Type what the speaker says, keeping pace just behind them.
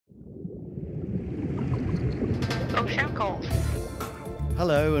Calls.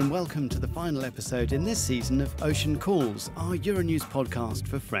 Hello and welcome to the final episode in this season of Ocean Calls, our Euronews podcast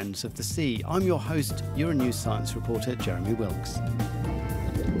for friends of the sea. I'm your host, Euronews science reporter Jeremy Wilkes.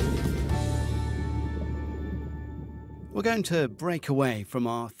 We're going to break away from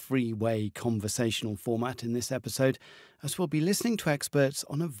our three-way conversational format in this episode, as we'll be listening to experts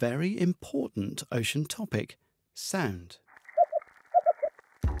on a very important ocean topic, sound.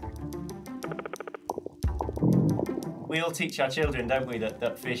 We all teach our children, don't we,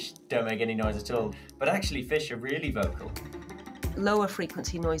 that fish don't make any noise at all. But actually fish are really vocal. Lower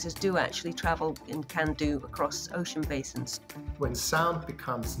frequency noises do actually travel and can do across ocean basins. When sound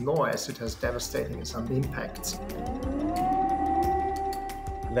becomes noise, it has devastating impacts.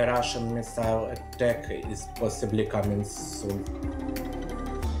 The Russian missile attack is possibly coming soon.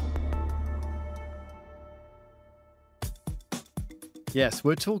 Yes,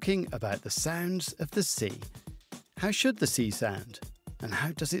 we're talking about the sounds of the sea. How should the sea sound? And how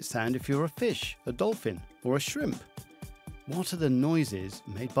does it sound if you're a fish, a dolphin, or a shrimp? What are the noises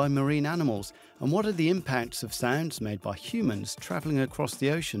made by marine animals? And what are the impacts of sounds made by humans travelling across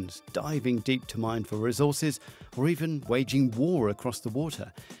the oceans, diving deep to mine for resources, or even waging war across the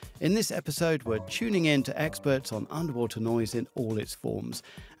water? In this episode, we're tuning in to experts on underwater noise in all its forms.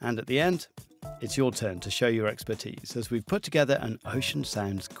 And at the end, it's your turn to show your expertise as we've put together an Ocean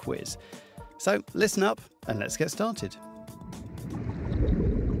Sounds quiz. So listen up and let's get started.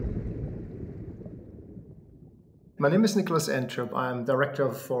 My name is Nicolas Entrup. I'm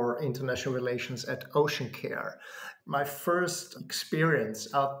Director for International Relations at Ocean Care. My first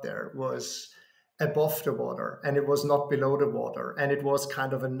experience out there was above the water, and it was not below the water, and it was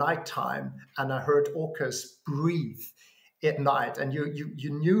kind of a nighttime, and I heard orcas breathe at night, and you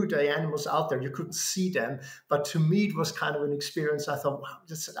knew the animals out there, you couldn't see them, but to me it was kind of an experience. I thought, wow,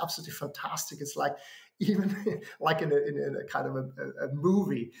 this is absolutely fantastic. It's like even like in a kind of a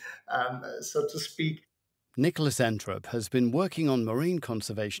movie, so to speak. Nicolas Entrup has been working on marine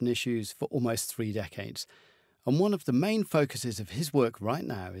conservation issues for almost 3 decades, and one of the main focuses of his work right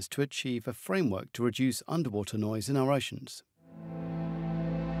now is to achieve a framework to reduce underwater noise in our oceans.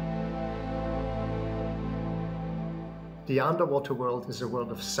 The underwater world is a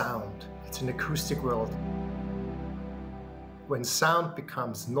world of sound. It's an acoustic world. When sound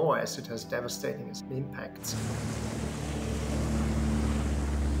becomes noise, it has devastating impacts.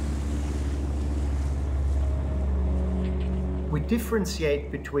 We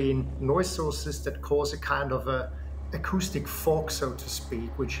differentiate between noise sources that cause a kind of a acoustic fog, so to speak,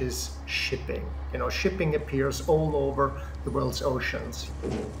 which is shipping. Shipping appears all over the world's oceans.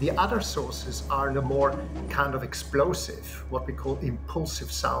 The other sources are the more kind of explosive, what we call impulsive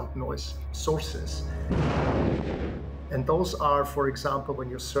sound noise sources. And those are, for example, when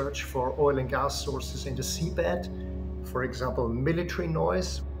you search for oil and gas sources in the seabed, for example, military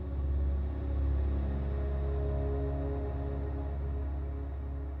noise.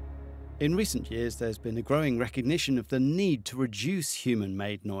 In recent years, there's been a growing recognition of the need to reduce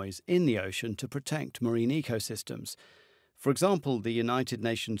human-made noise in the ocean to protect marine ecosystems. For example, the United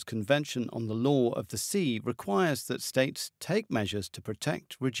Nations Convention on the Law of the Sea requires that states take measures to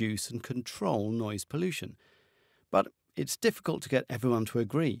protect, reduce and control noise pollution. But it's difficult to get everyone to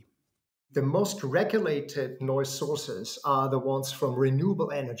agree. The most regulated noise sources are the ones from renewable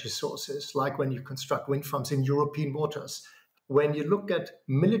energy sources, like when you construct wind farms in European waters. When you look at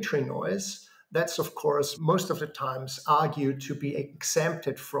military noise, that's, of course, most of the times argued to be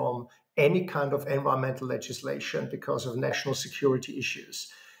exempted from any kind of environmental legislation because of national security issues.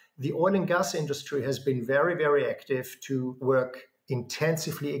 The oil and gas industry has been very, very active to work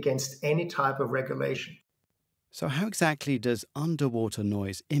intensively against any type of regulation. So how exactly does underwater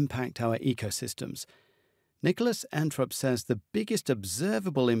noise impact our ecosystems? Nicolas Entrup says the biggest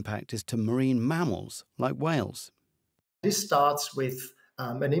observable impact is to marine mammals, like whales. This starts with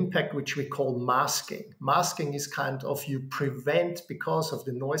an impact which we call masking. Masking is kind of you prevent, because of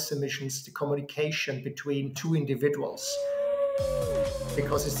the noise emissions, the communication between two individuals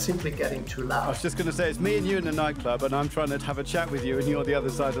because it's simply getting too loud. I was just going to say, it's me and you in a nightclub and I'm trying to have a chat with you and you're the other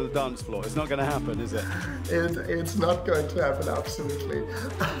side of the dance floor. It's not going to happen, is it? It's not going to happen, absolutely.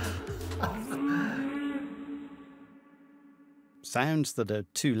 Sounds that are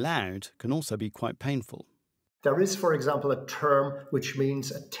too loud can also be quite painful. There is, for example, a term which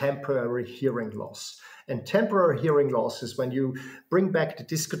means a temporary hearing loss. And temporary hearing loss is when you bring back the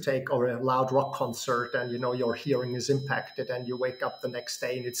discotheque or a loud rock concert and, your hearing is impacted and you wake up the next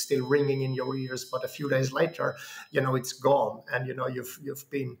day and it's still ringing in your ears. But a few days later, it's gone and, you've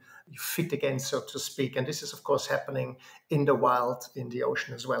been fit again, so to speak. And this is, of course, happening in the wild, in the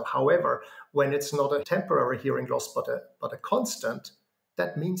ocean as well. However, when it's not a temporary hearing loss, but a constant,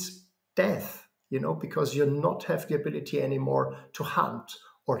 that means death, because you not have the ability anymore to hunt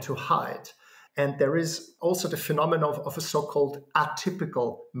or to hide. And there is also the phenomenon of a so-called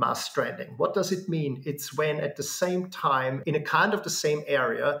atypical mass stranding. What does it mean? It's when at the same time, in a kind of the same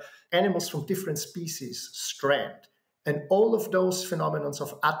area, animals from different species strand. And all of those phenomena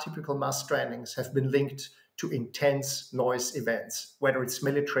of atypical mass strandings have been linked to intense noise events, whether it's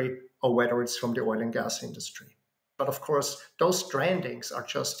military or whether it's from the oil and gas industry. But of course, those strandings are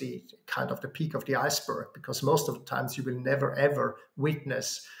just the kind of the peak of the iceberg, because most of the times you will never, ever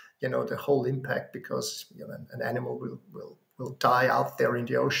witness the whole impact, because an animal will die out there in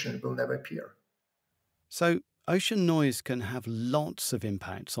the ocean. It will never appear. So ocean noise can have lots of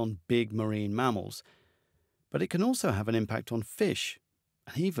impacts on big marine mammals, but it can also have an impact on fish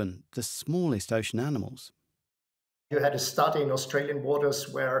and even the smallest ocean animals. You had a study in Australian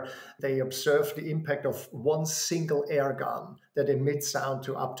waters where they observed the impact of one single air gun that emits sound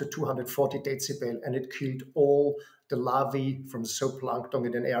to up to 240 decibel, and it killed all the larvae from zooplankton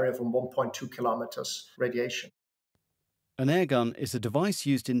in an area from 1.2 kilometers radiation. An airgun is a device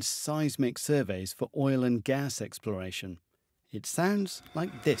used in seismic surveys for oil and gas exploration. It sounds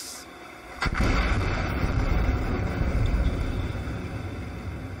like this.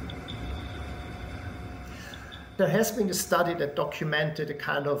 There has been a study that documented a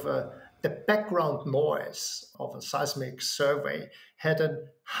kind of the background noise of a seismic survey had a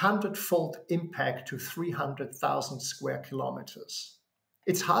 100-fold impact to 300,000 square kilometers.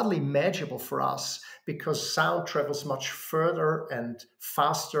 It's hardly measurable for us because sound travels much further and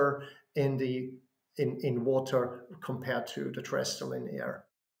faster in water compared to the terrestrial in the air.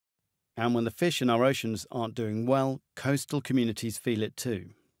 And when the fish in our oceans aren't doing well, coastal communities feel it too.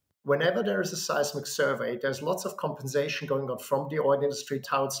 Whenever there is a seismic survey, there's lots of compensation going on from the oil industry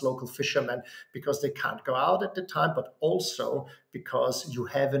towards local fishermen because they can't go out at the time, but also because you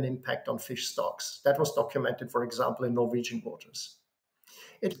have an impact on fish stocks. That was documented, for example, in Norwegian waters.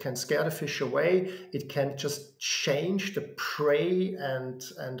 It can scare the fish away. It can just change the prey and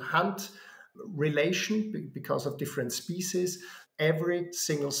hunt relation because of different species. Every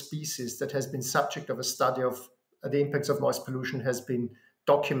single species that has been subject of a study of the impacts of noise pollution has been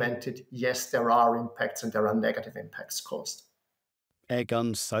documented. Yes, there are impacts and there are negative impacts caused. Air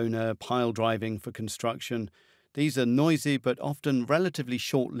guns, sonar, pile driving for construction. These are noisy but often relatively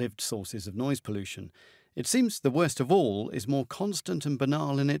short-lived sources of noise pollution. It seems the worst of all is more constant and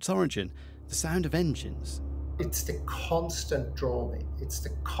banal in its origin, the sound of engines. It's the constant droning. It's the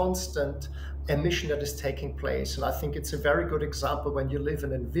constant emission that is taking place. And I think it's a very good example when you live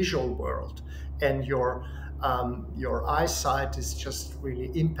in a visual world and your eyesight is just really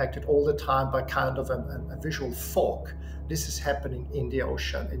impacted all the time by kind of a visual fog. This is happening in the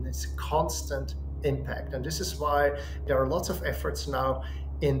ocean, and it's a constant impact. And this is why there are lots of efforts now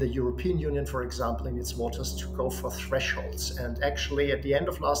in the European Union, for example, in its waters to go for thresholds. And actually, at the end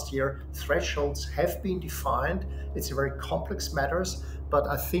of last year, thresholds have been defined. It's a very complex matters, but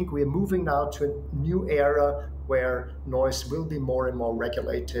I think we're moving now to a new era where noise will be more and more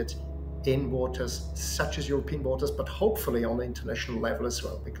regulated in waters such as European waters, but hopefully on the international level as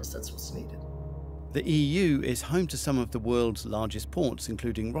well, because that's what's needed. The EU is home to some of the world's largest ports,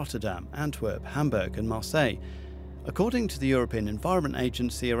 including Rotterdam, Antwerp, Hamburg and Marseille. According to the European Environment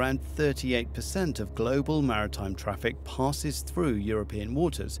Agency, around 38% of global maritime traffic passes through European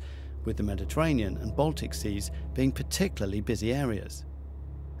waters, with the Mediterranean and Baltic seas being particularly busy areas.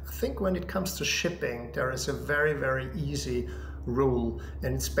 I think when it comes to shipping, there is a very, very easy rule,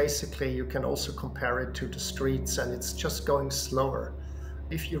 and it's basically, you can also compare it to the streets, and it's just going slower.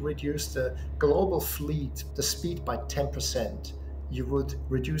 If you reduce the global fleet, the speed by 10%, you would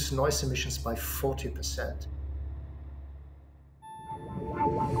reduce noise emissions by 40%.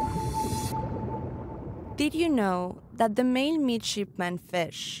 Did you know that the male midshipman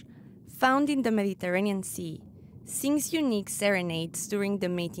fish, found in the Mediterranean Sea, sings unique serenades during the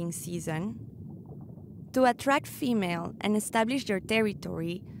mating season? To attract female and establish their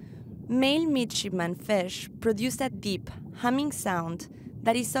territory, male midshipman fish produce a deep, humming sound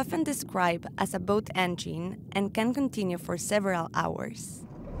that is often described as a boat engine and can continue for several hours.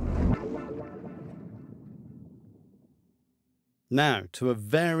 Now, to a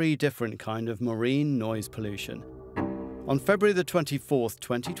very different kind of marine noise pollution. On February the 24th,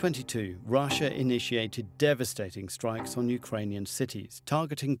 2022, Russia initiated devastating strikes on Ukrainian cities,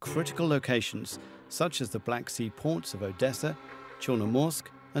 targeting critical locations such as the Black Sea ports of Odessa, Chornomorsk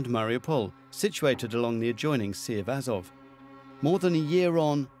and Mariupol, situated along the adjoining Sea of Azov. More than a year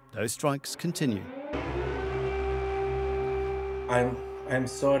on, those strikes continue. I'm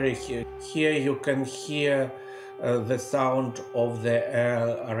sorry. Here you can hear the sound of the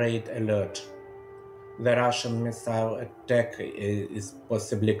air raid alert. The Russian missile attack is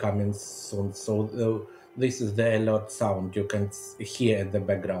possibly coming soon. So this is the alert sound you can hear in the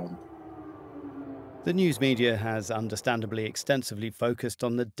background. The news media has understandably extensively focused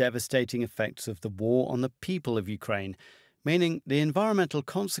on the devastating effects of the war on the people of Ukraine, meaning the environmental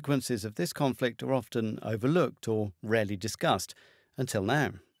consequences of this conflict are often overlooked or rarely discussed, until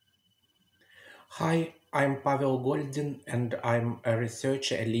now. Hi, I'm Pavel Goldin, and I'm a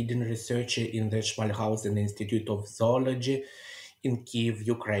leading researcher in the Schmalhausen Institute of Zoology in Kyiv,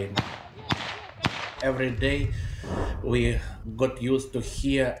 Ukraine. Every day we got used to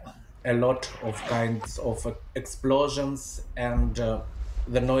hear a lot of kinds of explosions and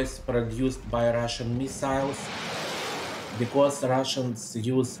the noise produced by Russian missiles, because Russians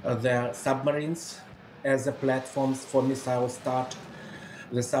use their submarines as a platforms for missile start.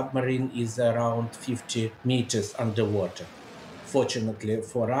 The submarine is around 50 meters underwater. Fortunately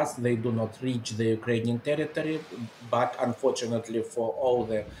for us, they do not reach the Ukrainian territory, but unfortunately for all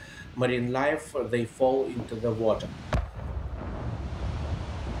the marine life, they fall into the water.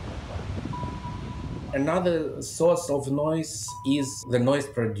 Another source of noise is the noise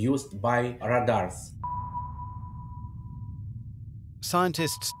produced by radars.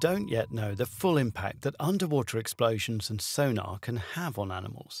 Scientists don't yet know the full impact that underwater explosions and sonar can have on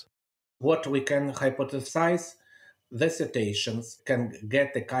animals. What we can hypothesize, the cetaceans can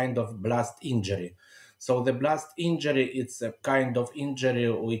get a kind of blast injury. So the blast injury, it's a kind of injury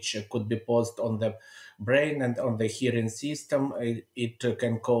which could be posed on the brain and on the hearing system. It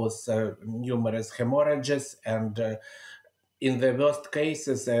can cause numerous hemorrhages and in the worst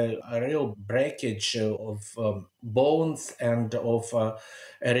cases, a real breakage of bones and of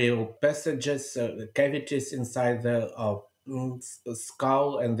real passages, cavities inside the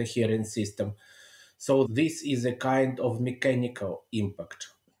skull and the hearing system. So this is a kind of mechanical impact.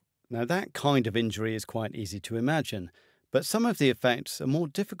 Now, that kind of injury is quite easy to imagine, but some of the effects are more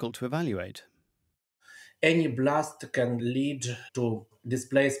difficult to evaluate. Any blast can lead to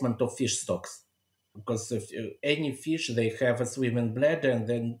displacement of fish stocks, because if any fish, they have a swimming bladder and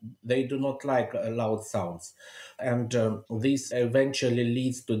then they do not like loud sounds, and this eventually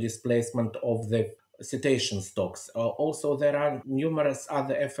leads to displacement of the cetacean stocks. Also, there are numerous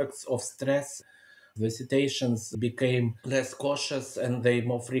other effects of stress. The cetaceans became less cautious and they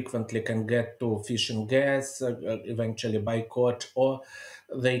more frequently can get to fishing gas, eventually boycott, or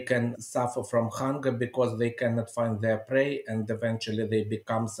they can suffer from hunger because they cannot find their prey, and eventually they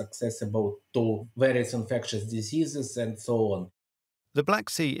become susceptible to various infectious diseases and so on. The Black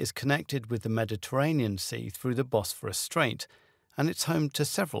Sea is connected with the Mediterranean Sea through the Bosphorus Strait, and it's home to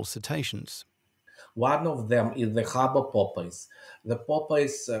several cetaceans. One of them is the harbor porpoise. The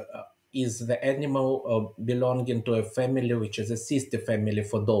porpoise is the animal belonging to a family which is a sister family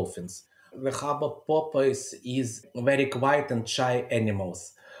for dolphins. The harbor porpoise is very quiet and shy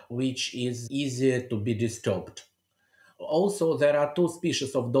animals, which is easier to be disturbed. Also, there are two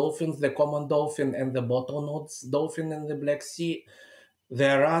species of dolphins, the common dolphin and the bottlenose dolphin in the Black Sea.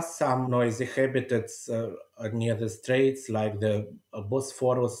 There are some noisy habitats near the straits, like the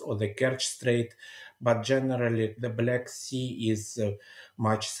Bosphorus or the Kerch Strait, but generally the Black Sea is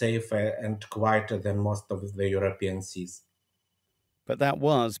much safer and quieter than most of the European seas. But that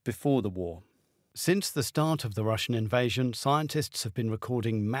was before the war. Since the start of the Russian invasion, scientists have been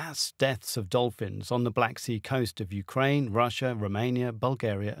recording mass deaths of dolphins on the Black Sea coast of Ukraine, Russia, Romania,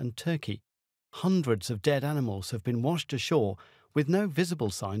 Bulgaria and Turkey. Hundreds of dead animals have been washed ashore with no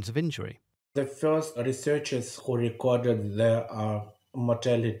visible signs of injury. The first researchers who recorded the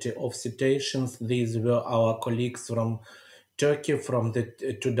mortality of cetaceans, these were our colleagues from Turkey, from the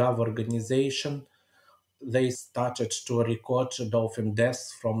TÜDAV organization. They started to record dolphin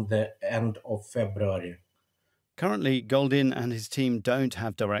deaths from the end of February. Currently, Goldin and his team don't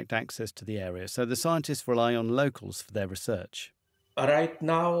have direct access to the area, so the scientists rely on locals for their research. Right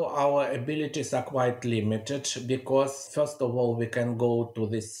now, our abilities are quite limited because, first of all, we can go to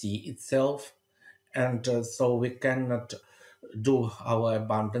the sea itself, and so we cannot do our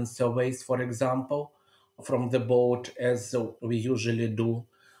abundance surveys, for example, from the boat as we usually do.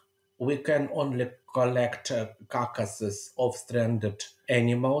 We can only collect carcasses of stranded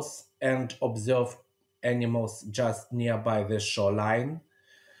animals and observe animals just nearby the shoreline.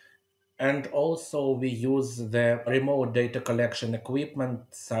 And also we use the remote data collection equipment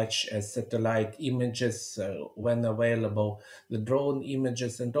such as satellite images when available, the drone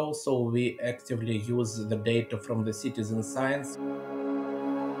images, and also we actively use the data from the citizen science.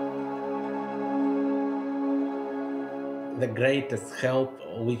 The greatest help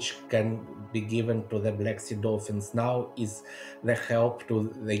which can be given to the Black Sea dolphins now is the help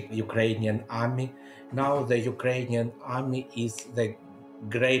to the Ukrainian army. Now the Ukrainian army is the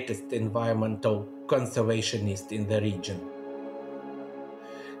greatest environmental conservationist in the region.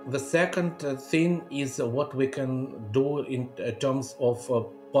 The second thing is what we can do in terms of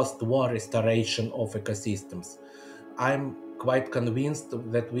post-war restoration of ecosystems. I'm quite convinced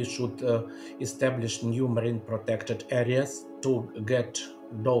that we should establish new marine protected areas to get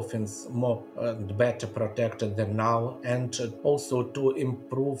dolphins more and better protected than now, and also to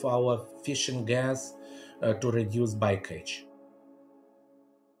improve our fishing gears to reduce bycatch.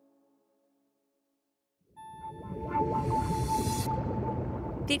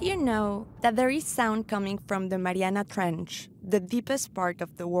 Did you know that there is sound coming from the Mariana Trench, the deepest part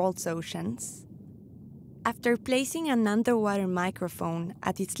of the world's oceans? After placing an underwater microphone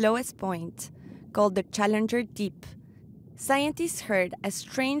at its lowest point, called the Challenger Deep, scientists heard a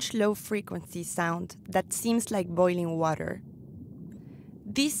strange low-frequency sound that seems like boiling water.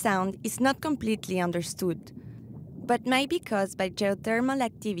 This sound is not completely understood, but might be caused by geothermal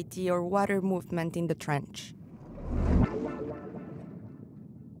activity or water movement in the trench.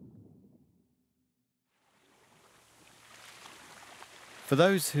 For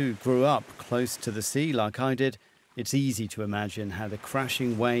those who grew up close to the sea like I did, it's easy to imagine how the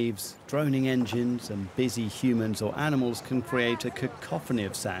crashing waves, droning engines and busy humans or animals can create a cacophony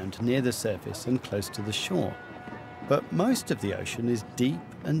of sound near the surface and close to the shore. But most of the ocean is deep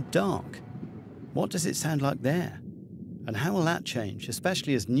and dark. What does it sound like there? And how will that change,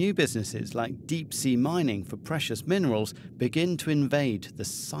 especially as new businesses like deep-sea mining for precious minerals begin to invade the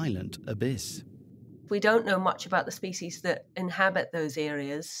silent abyss? We don't know much about the species that inhabit those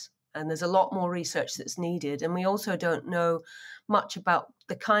areas, and there's a lot more research that's needed. And we also don't know much about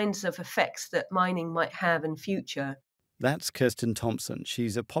the kinds of effects that mining might have in future. That's Kirsten Thompson.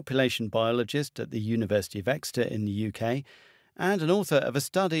 She's a population biologist at the University of Exeter in the UK and an author of a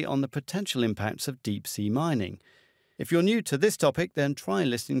study on the potential impacts of deep-sea mining. If you're new to this topic, then try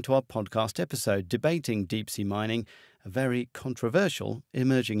listening to our podcast episode debating deep-sea mining, a very controversial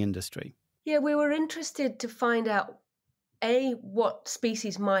emerging industry. Yeah, we were interested to find out, A, what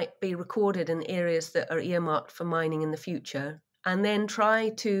species might be recorded in areas that are earmarked for mining in the future, and then try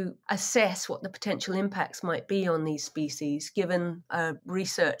to assess what the potential impacts might be on these species, given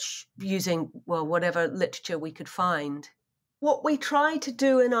research using, whatever literature we could find. What we try to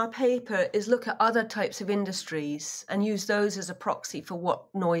do in our paper is look at other types of industries and use those as a proxy for what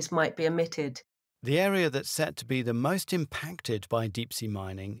noise might be emitted. The area that's set to be the most impacted by deep-sea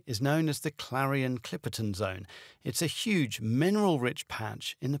mining is known as the Clarion-Clipperton Zone. It's a huge mineral-rich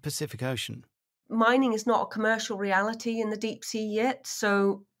patch in the Pacific Ocean. Mining is not a commercial reality in the deep sea yet,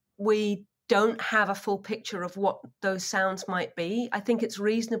 so we don't have a full picture of what those sounds might be. I think it's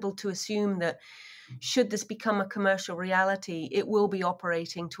reasonable to assume that should this become a commercial reality, it will be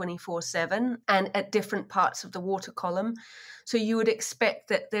operating 24/7 and at different parts of the water column. So you would expect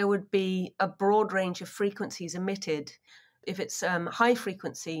that there would be a broad range of frequencies emitted. If it's high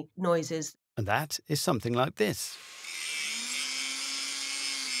frequency noises, And that is something like this.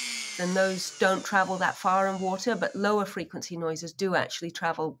 then those don't travel that far in water, but lower frequency noises do actually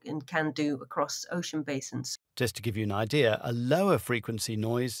travel and can do across ocean basins. Just to give you an idea, a lower frequency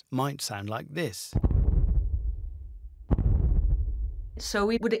noise might sound like this. So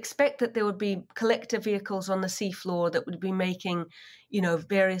we would expect that there would be collector vehicles on the seafloor that would be making,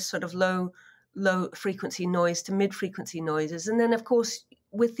 various sort of low frequency noise to mid frequency noises. And then, of course,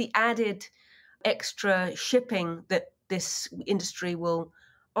 with the added extra shipping that this industry will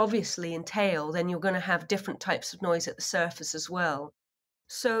obviously entail, then you're going to have different types of noise at the surface as well.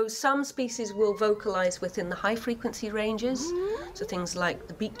 So some species will vocalize within the high frequency ranges. So things like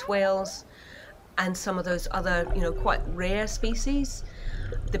the beaked whales and some of those other, quite rare species.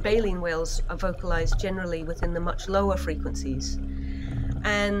 The baleen whales are vocalized generally within the much lower frequencies.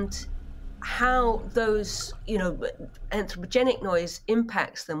 And how those, anthropogenic noise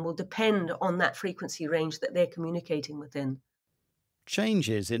impacts them will depend on that frequency range that they're communicating within.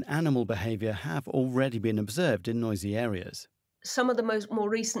 Changes in animal behaviour have already been observed in noisy areas. Some of the more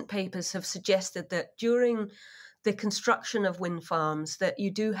recent papers have suggested that during the construction of wind farms, that you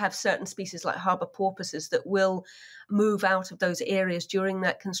do have certain species like harbour porpoises that will move out of those areas during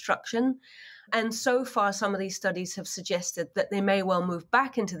that construction. And so far, some of these studies have suggested that they may well move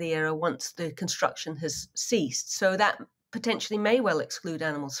back into the area once the construction has ceased. So that potentially may well exclude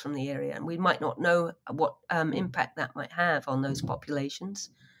animals from the area, and we might not know what impact that might have on those populations.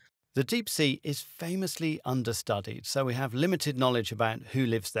 The deep sea is famously understudied, so we have limited knowledge about who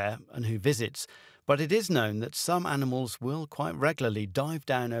lives there and who visits. But it is known that some animals will quite regularly dive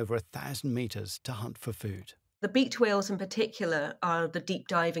down over 1,000 metres to hunt for food. The beaked whales in particular are the deep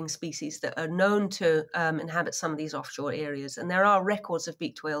diving species that are known to inhabit some of these offshore areas. And there are records of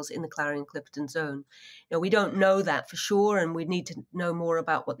beaked whales in the Clarion-Clipperton zone. We don't know that for sure, and we need to know more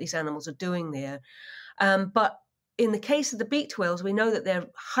about what these animals are doing there. But in the case of the beaked whales, we know that they're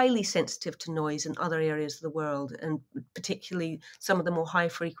highly sensitive to noise in other areas of the world, and particularly some of the more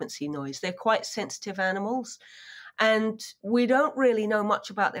high-frequency noise. They're quite sensitive animals, and we don't really know much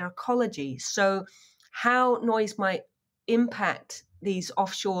about their ecology. So how noise might impact these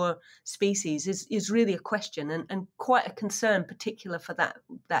offshore species is really a question and quite a concern, particular for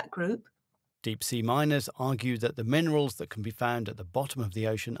that group. Deep-sea miners argue that the minerals that can be found at the bottom of the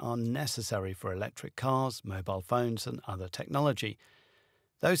ocean are necessary for electric cars, mobile phones and other technology.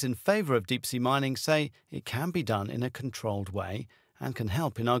 Those in favour of deep-sea mining say it can be done in a controlled way and can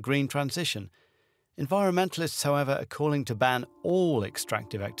help in our green transition. Environmentalists, however, are calling to ban all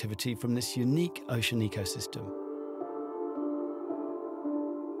extractive activity from this unique ocean ecosystem.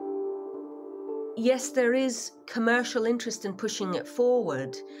 Yes, there is commercial interest in pushing it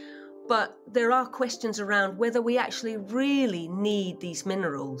forward, but there are questions around whether we actually really need these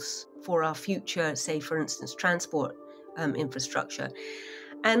minerals for our future, say, for instance, transport infrastructure.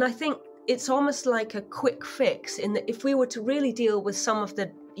 And I think it's almost like a quick fix in that if we were to really deal with some of the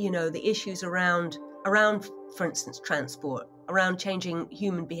issues around, for instance, transport, around changing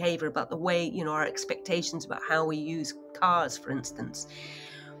human behavior, about the way, our expectations about how we use cars, for instance,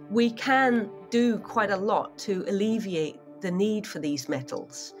 we can do quite a lot to alleviate the need for these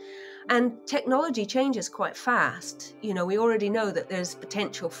metals. And technology changes quite fast. We already know that there's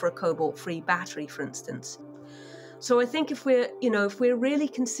potential for a cobalt-free battery, for instance. So I think if we're really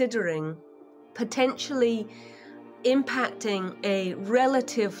considering potentially impacting a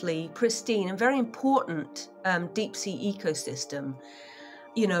relatively pristine and very important deep sea ecosystem,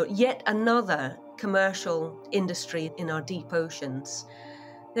 yet another commercial industry in our deep oceans,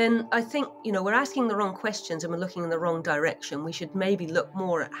 then I think, we're asking the wrong questions and we're looking in the wrong direction. We should maybe look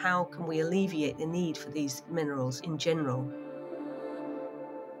more at how can we alleviate the need for these minerals in general.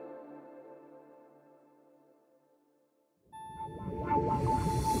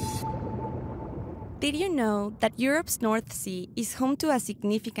 Did you know that Europe's North Sea is home to a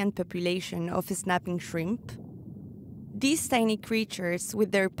significant population of snapping shrimp? These tiny creatures,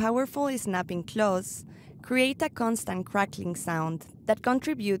 with their powerful snapping claws, create a constant crackling sound that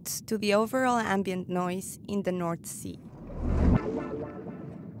contributes to the overall ambient noise in the North Sea.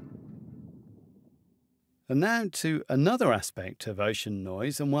 And now to another aspect of ocean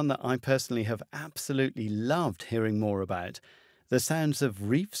noise, and one that I personally have absolutely loved hearing more about, the sounds of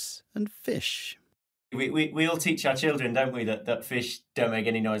reefs and fish. We all teach our children, don't we, that fish don't make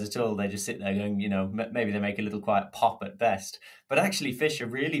any noise at all. They just sit there going, maybe they make a little quiet pop at best. But actually, fish are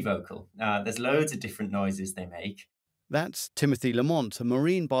really vocal. There's loads of different noises they make. That's Timothy Lamont, a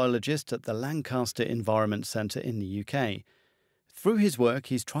marine biologist at the Lancaster Environment Centre in the UK. Through his work,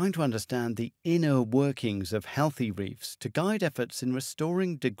 he's trying to understand the inner workings of healthy reefs to guide efforts in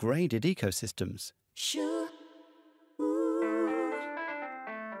restoring degraded ecosystems.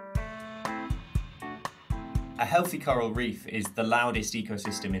 A healthy coral reef is the loudest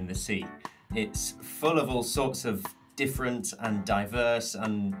ecosystem in the sea. It's full of all sorts of different and diverse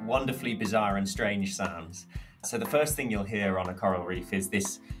and wonderfully bizarre and strange sounds. So the first thing you'll hear on a coral reef is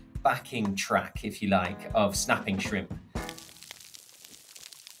this backing track, if you like, of snapping shrimp.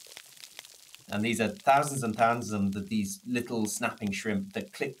 And these are thousands and thousands of these little snapping shrimp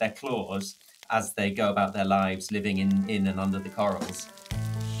that click their claws as they go about their lives living in and under the corals.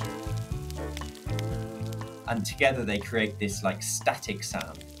 And together they create this static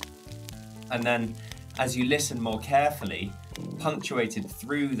sound. And then as you listen more carefully, punctuated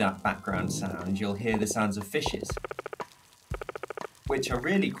through that background sound, you'll hear the sounds of fishes, which are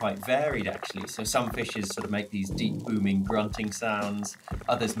really quite varied actually. So some fishes sort of make these deep booming grunting sounds,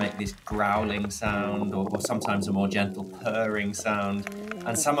 others make this growling sound, or sometimes a more gentle purring sound,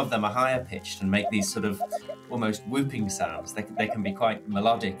 and some of them are higher pitched and make these sort of almost whooping sounds. They can be quite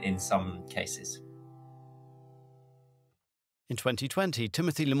melodic in some cases. In 2020,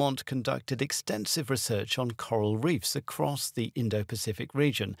 Timothy Lamont conducted extensive research on coral reefs across the Indo-Pacific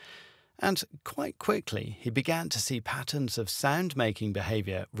region, And quite quickly, he began to see patterns of sound-making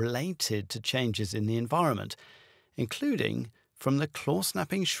behaviour related to changes in the environment, including from the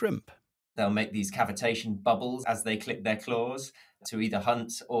claw-snapping shrimp. They'll make these cavitation bubbles as they click their claws to either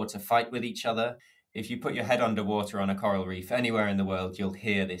hunt or to fight with each other. If you put your head underwater on a coral reef anywhere in the world, you'll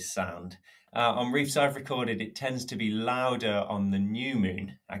hear this sound. On reefs I've recorded, it tends to be louder on the new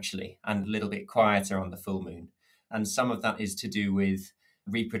moon, actually, and a little bit quieter on the full moon. And some of that is to do with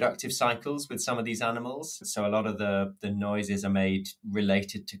reproductive cycles with some of these animals. So a lot of the noises are made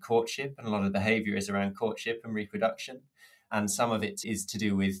related to courtship, and a lot of the behavior is around courtship and reproduction. And some of it is to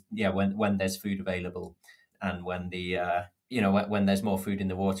do with, when there's food available and when when there's more food in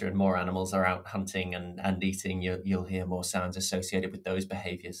the water and more animals are out hunting and eating, you'll hear more sounds associated with those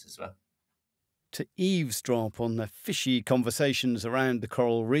behaviors as well. To eavesdrop on the fishy conversations around the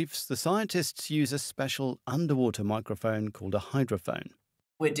coral reefs, the scientists use a special underwater microphone called a hydrophone.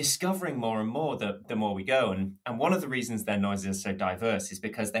 We're discovering more and more the more we go. And one of the reasons their noises are so diverse is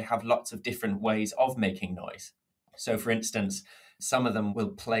because they have lots of different ways of making noise. So, for instance, some of them will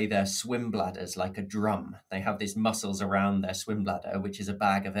play their swim bladders like a drum. They have these muscles around their swim bladder, which is a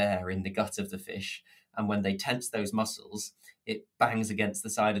bag of air in the gut of the fish. And when they tense those muscles, it bangs against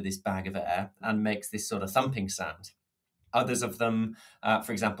the side of this bag of air and makes this sort of thumping sound. Others of them,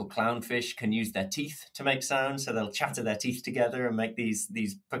 for example, clownfish, can use their teeth to make sound. So they'll chatter their teeth together and make these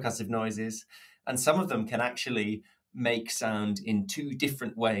percussive noises. And some of them can actually make sound in two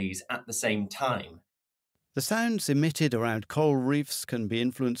different ways at the same time. The sounds emitted around coral reefs can be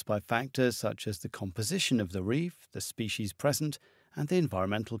influenced by factors such as the composition of the reef, the species present, and the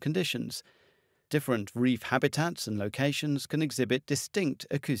environmental conditions. Different reef habitats and locations can exhibit distinct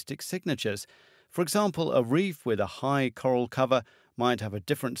acoustic signatures. For example, a reef with a high coral cover might have a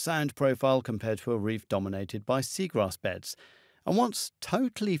different sound profile compared to a reef dominated by seagrass beds. And what's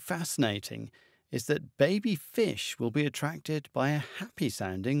totally fascinating is that baby fish will be attracted by a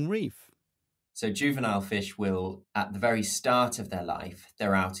happy-sounding reef. So juvenile fish will, at the very start of their life,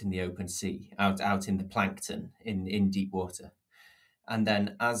 they're out in the open sea, out in the plankton, in deep water. And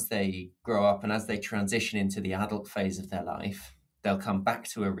then as they grow up and as they transition into the adult phase of their life, they'll come back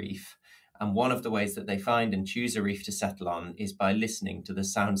to a reef. And one of the ways that they find and choose a reef to settle on is by listening to the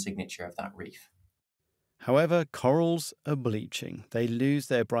sound signature of that reef. However, corals are bleaching. They lose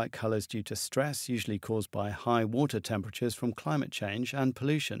their bright colours due to stress, usually caused by high water temperatures from climate change and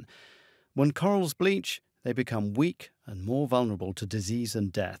pollution. When corals bleach, they become weak and more vulnerable to disease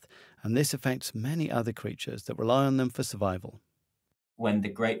and death, and this affects many other creatures that rely on them for survival. When the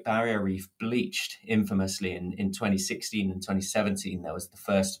Great Barrier Reef bleached infamously in 2016 and 2017, there was the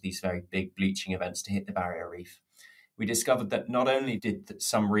first of these very big bleaching events to hit the Barrier Reef. We discovered that not only did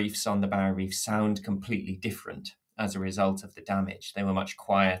some reefs on the Barrier Reef sound completely different as a result of the damage, they were much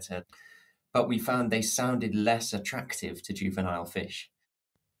quieter, but we found they sounded less attractive to juvenile fish.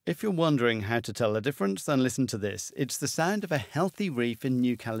 If you're wondering how to tell the difference, then listen to this. It's the sound of a healthy reef in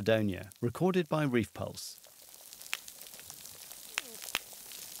New Caledonia, recorded by Reef Pulse.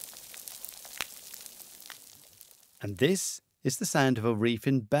 And this is the sound of a reef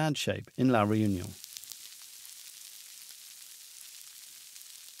in bad shape in La Réunion.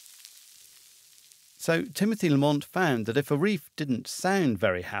 So Timothy Lamont found that if a reef didn't sound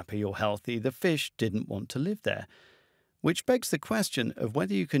very happy or healthy, the fish didn't want to live there. Which begs the question of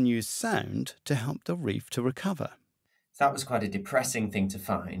whether you can use sound to help the reef to recover. That was quite a depressing thing to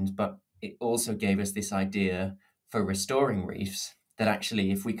find, but it also gave us this idea for restoring reefs that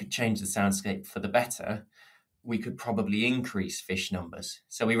actually if we could change the soundscape for the better, we could probably increase fish numbers.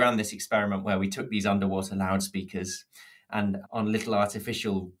 So we ran this experiment where we took these underwater loudspeakers and on little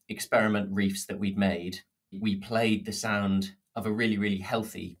artificial experiment reefs that we'd made, we played the sound of a really, really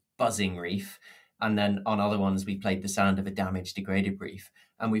healthy buzzing reef. And then on other ones, we played the sound of a damaged, degraded reef.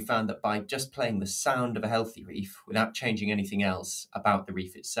 And we found that by just playing the sound of a healthy reef without changing anything else about the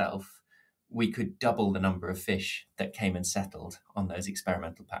reef itself, we could double the number of fish that came and settled on those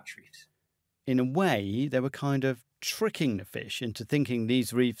experimental patch reefs. In a way, they were kind of tricking the fish into thinking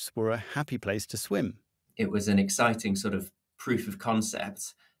these reefs were a happy place to swim. It was an exciting sort of proof of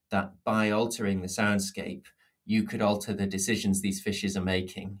concept that by altering the soundscape, you could alter the decisions these fishes are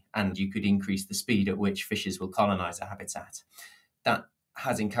making, and you could increase the speed at which fishes will colonize a habitat. That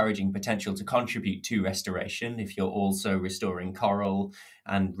has encouraging potential to contribute to restoration if you're also restoring coral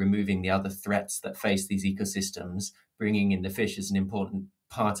and removing the other threats that face these ecosystems, bringing in the fish as an important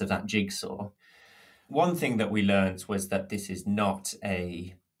part of that jigsaw. One thing that we learned was that this is not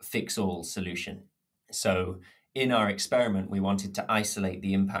a fix-all solution. So in our experiment, we wanted to isolate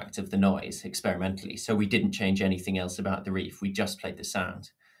the impact of the noise experimentally. So we didn't change anything else about the reef. We just played the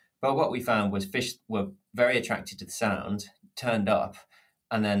sound. But what we found was fish were very attracted to the sound, turned up,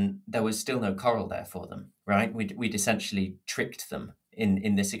 and then there was still no coral there for them, right? We'd essentially tricked them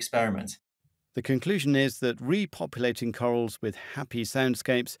in this experiment. The conclusion is that repopulating corals with happy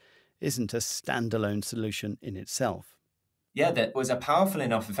soundscapes isn't a standalone solution in itself. Yeah, there was a powerful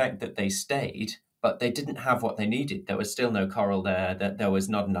enough effect that they stayed, but they didn't have what they needed. There was still no coral there, that there was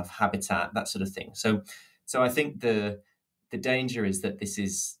not enough habitat, that sort of thing. So I think the danger is that this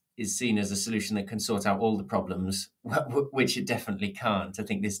is seen as a solution that can sort out all the problems, which it definitely can't. I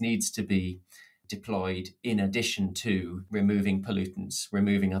think this needs to be deployed in addition to removing pollutants,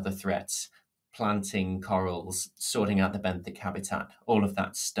 removing other threats, planting corals, sorting out the benthic habitat, all of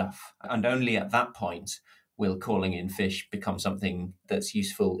that stuff. And only at that point will calling in fish become something that's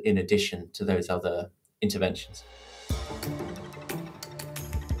useful in addition to those other interventions.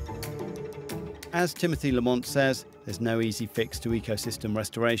 As Timothy Lamont says, there's no easy fix to ecosystem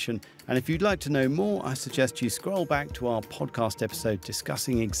restoration, and if you'd like to know more, I suggest you scroll back to our podcast episode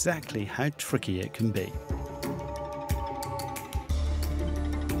discussing exactly how tricky it can be.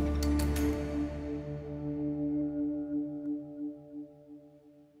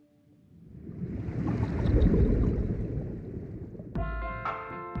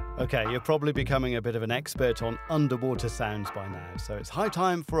 Okay, you're probably becoming a bit of an expert on underwater sounds by now, so it's high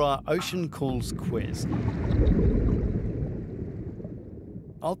time for our Ocean Calls quiz.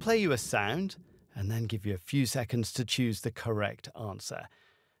 I'll play you a sound and then give you a few seconds to choose the correct answer.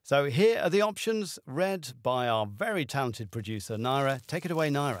 So here are the options, read by our very talented producer, Naira. Take it away,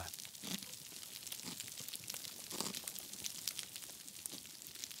 Naira.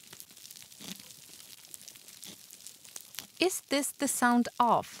 Is this the sound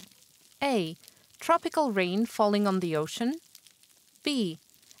of A. Tropical rain falling on the ocean, B.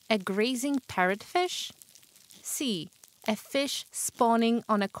 A grazing parrotfish, C. A fish spawning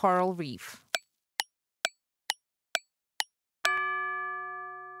on a coral reef?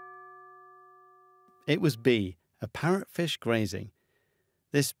 It was B. A parrotfish grazing.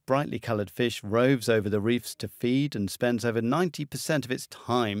 This brightly coloured fish roves over the reefs to feed and spends over 90% of its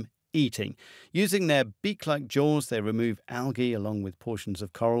time eating. Using their beak-like jaws, they remove algae along with portions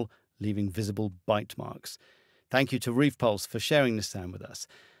of coral, leaving visible bite marks. Thank you to Reef Pulse for sharing this sound with us.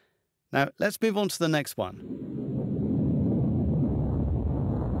 Now, let's move on to the next one.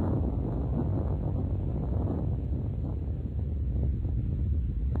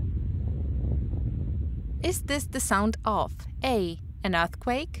 Is this the sound of A. An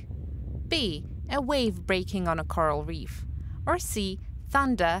earthquake, B. A wave breaking on a coral reef, or C.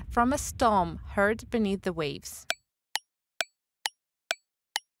 Thunder from a storm heard beneath the waves?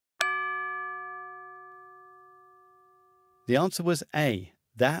 The answer was A.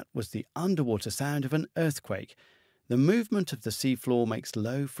 That was the underwater sound of an earthquake. The movement of the seafloor makes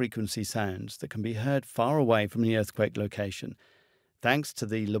low-frequency sounds that can be heard far away from the earthquake location. Thanks to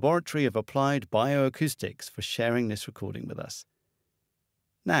the Laboratory of Applied Bioacoustics for sharing this recording with us.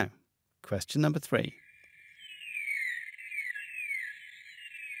 Now, question number 3.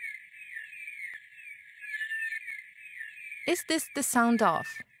 Is this the sound of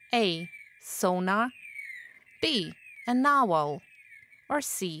A. Sonar, B. A narwhal, or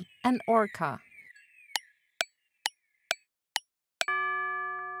C. An orca?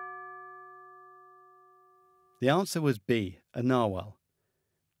 The answer was B. A narwhal.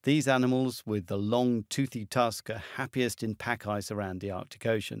 These animals with the long, toothy tusk are happiest in pack ice around the Arctic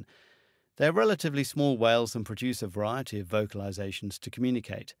Ocean. They're relatively small whales and produce a variety of vocalizations to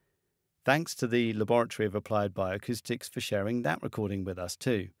communicate. Thanks to the Laboratory of Applied Bioacoustics for sharing that recording with us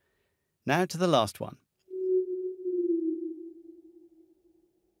too. Now to the last one.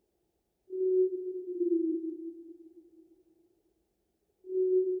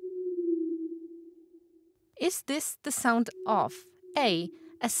 Is this the sound of A.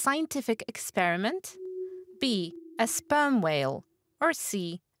 A scientific experiment, B. A sperm whale, or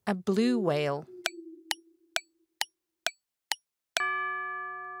C. A blue whale?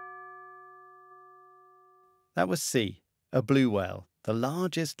 That was C. A blue whale. The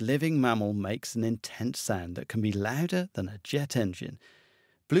largest living mammal makes an intense sound that can be louder than a jet engine.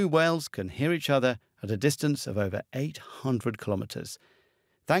 Blue whales can hear each other at a distance of over 800 kilometres.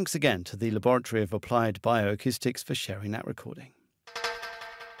 Thanks again to the Laboratory of Applied Bioacoustics for sharing that recording.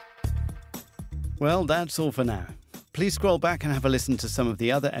 Well, that's all for now. Please scroll back and have a listen to some of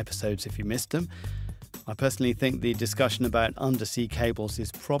the other episodes if you missed them. I personally think the discussion about undersea cables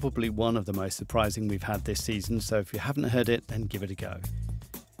is probably one of the most surprising we've had this season, so if you haven't heard it, then give it a go.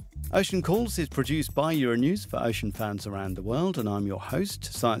 Ocean Calls is produced by Euronews for ocean fans around the world, and I'm your host,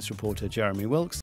 science reporter Jeremy Wilkes.